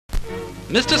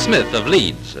Mr. Smith of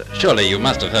Leeds, surely you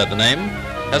must have heard the name,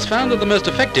 has found that the most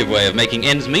effective way of making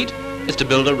ends meet is to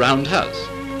build a round house.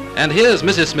 And here's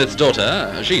Mrs. Smith's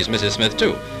daughter, she's Mrs. Smith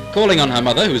too, calling on her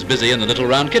mother who's busy in the little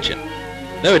round kitchen.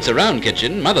 Though it's a round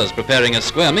kitchen, Mother's preparing a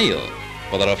square meal,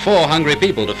 for there are 4 hungry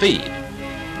people to feed.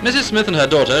 Mrs. Smith and her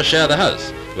daughter share the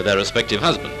house with their respective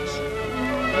husbands.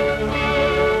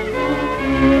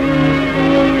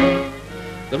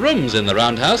 The rooms in the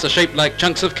round house are shaped like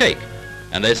chunks of cake,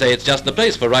 and they say it's just the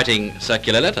place for writing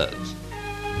circular letters.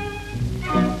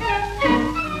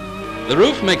 The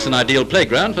roof makes an ideal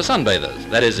playground for sunbathers,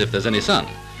 that is, if there's any sun.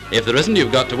 If there isn't,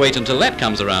 you've got to wait until that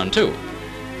comes around too.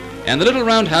 And the little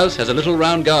round house has a little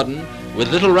round garden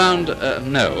with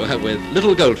with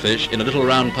little goldfish in a little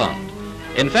round pond.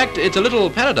 In fact, it's a little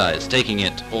paradise taking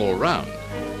it all round.